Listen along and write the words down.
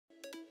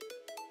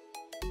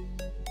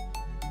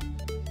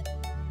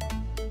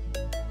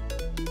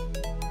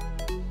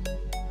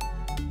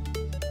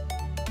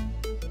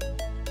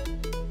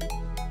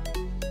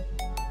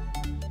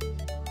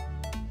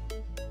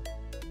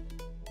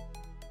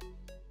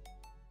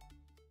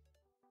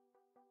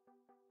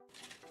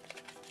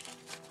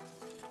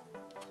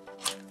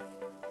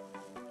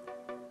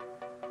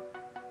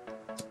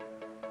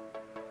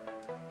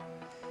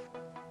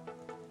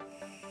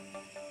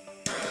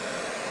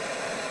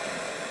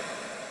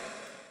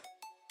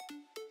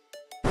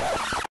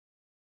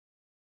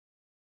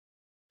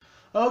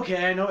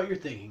Okay, I know what you're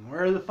thinking.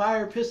 Where are the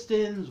fire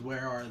pistons?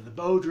 Where are the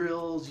bow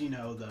drills? You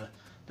know, the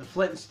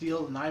flint and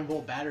steel, the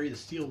 9-volt battery, the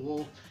steel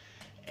wool.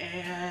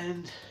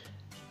 And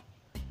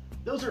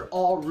those are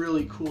all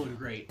really cool and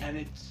great. And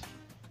it's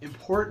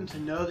important to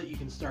know that you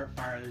can start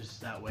fires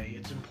that way.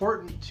 It's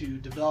important to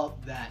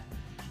develop that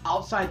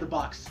outside the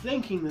box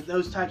thinking that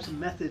those types of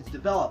methods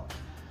develop.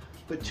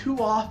 But too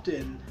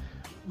often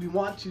we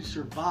want to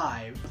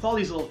survive with all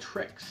these little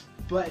tricks.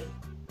 But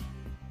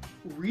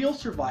real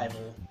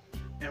survival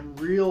and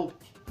real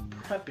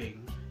prepping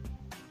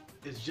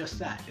is just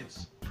that.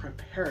 It's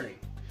preparing.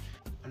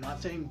 I'm not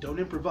saying don't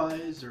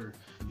improvise or,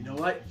 you know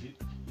what, if you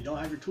don't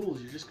have your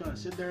tools, you're just going to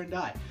sit there and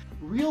die.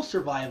 Real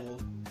survival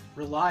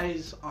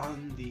relies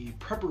on the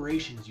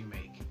preparations you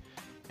make.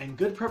 And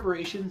good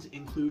preparations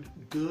include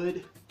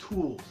good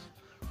tools,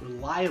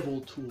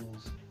 reliable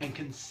tools, and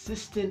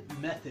consistent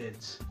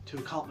methods to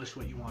accomplish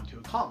what you want to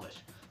accomplish,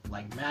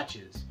 like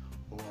matches,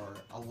 or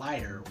a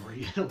lighter, or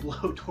even a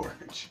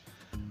blowtorch.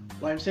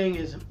 What I'm saying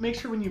is make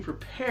sure when you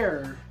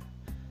prepare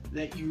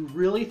that you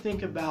really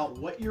think about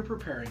what you're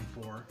preparing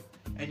for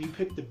and you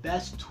pick the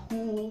best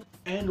tool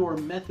and or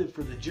method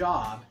for the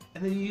job,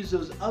 and then you use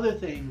those other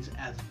things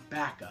as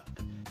backup.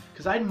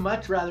 Because I'd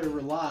much rather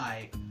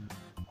rely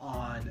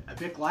on a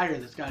Bic lighter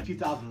that's got a few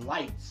thousand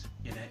lights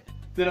in it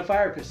than a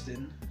fire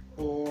piston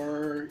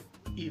or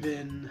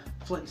even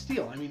flint and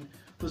steel. I mean,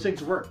 those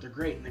things work, they're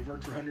great, and they've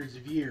worked for hundreds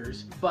of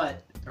years,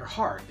 but they're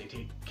hard, they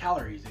take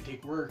calories, they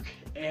take work,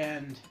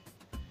 and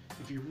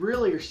if you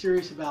really are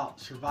serious about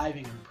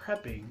surviving and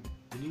prepping,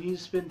 then you need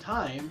to spend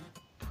time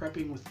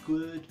prepping with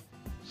good,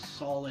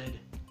 solid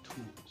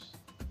tools.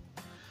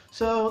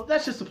 So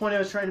that's just the point I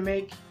was trying to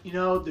make. You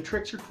know, the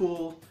tricks are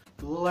cool,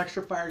 the little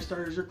extra fire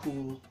starters are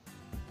cool,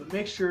 but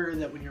make sure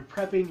that when you're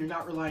prepping, you're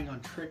not relying on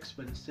tricks,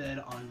 but instead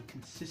on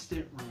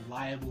consistent,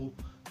 reliable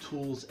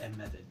tools and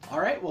methods.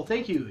 All right, well,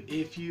 thank you.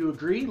 If you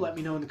agree, let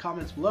me know in the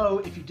comments below.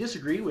 If you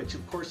disagree, which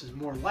of course is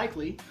more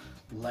likely,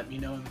 let me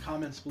know in the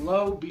comments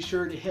below. Be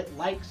sure to hit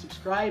like,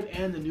 subscribe,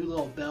 and the new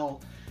little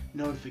bell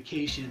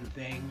notification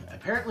thing.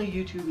 Apparently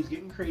YouTube is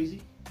getting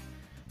crazy,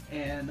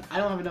 and I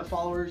don't have enough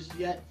followers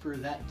yet for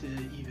that to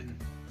even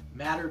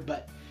matter,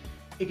 but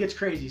it gets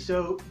crazy.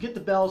 So get the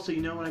bell so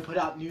you know when I put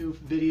out new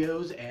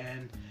videos,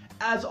 and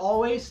as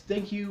always,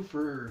 thank you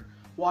for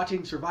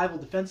watching Survival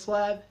Defense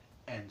Lab,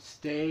 and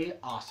stay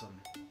awesome.